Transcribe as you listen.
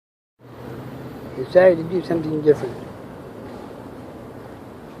decided to do something different.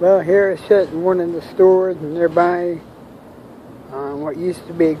 Well, here I sit in one of the stores nearby on what used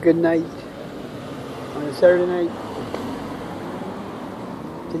to be a good night on a Saturday night.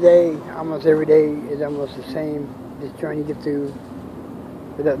 Today, almost every day is almost the same, just trying to get through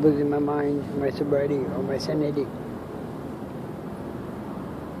without losing my mind, my sobriety, or my sanity.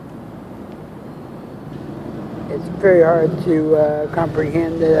 It's very hard to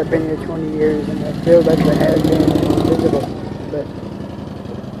comprehend that I've been here 20 years and I feel like I have been invisible. But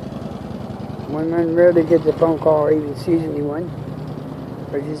when one rarely gets a phone call or even sees anyone,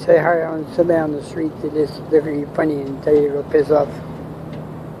 or if you say hi on somebody on the street, they just look at you funny and tell you to go piss off.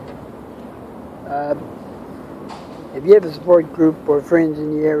 If you have a support group or friends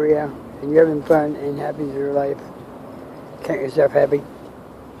in the area and you're having fun and happy with your life, count yourself happy.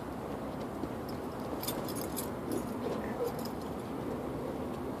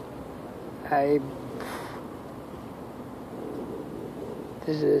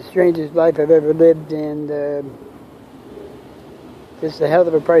 This is the strangest life I've ever lived, and this is a hell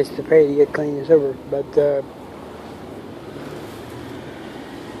of a price to pay to get clean and sober. But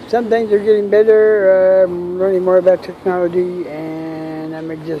some things are getting better. I'm learning more about technology, and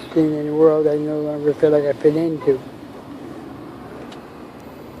I'm existing in a world I no longer feel like I fit into.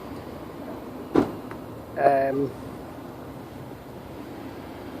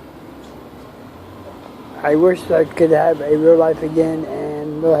 I wish I could have a real life again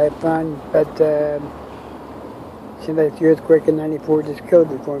and we'll have fun, but it seems like the earthquake in '94 just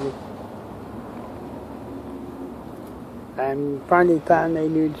killed it for me. I'm finally found a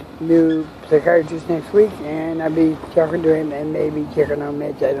new psychiatrist next week, and I'll be talking to him and maybe checking on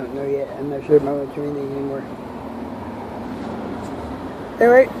meds. I don't know yet. I'm not sure if I want to do anything anymore.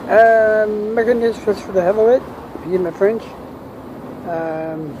 Anyway, making this just for the hell of it. Forgive my French.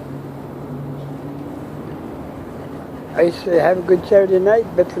 I used to have a good Saturday night,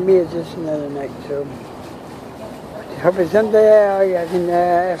 but for me it's just another night. So hopefully someday I can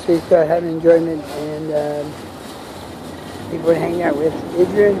actually start having enjoyment and people to hang out with.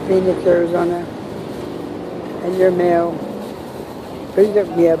 If you're in Phoenix, Arizona, and you're male, please look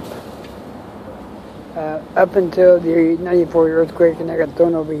me up. Up until the '94 earthquake and I got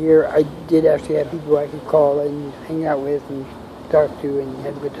thrown over here, I did actually have people I could call and hang out with and talk to and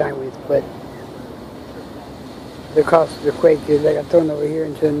have a good time with, but the cost of the quake is I got thrown over here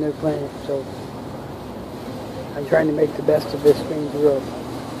into a new planet, so I'm trying to make the best of this strange world.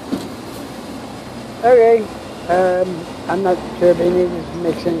 Okay, I'm not sure if any of this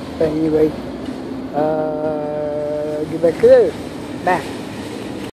makes sense, but anyway, get back to this. Bye.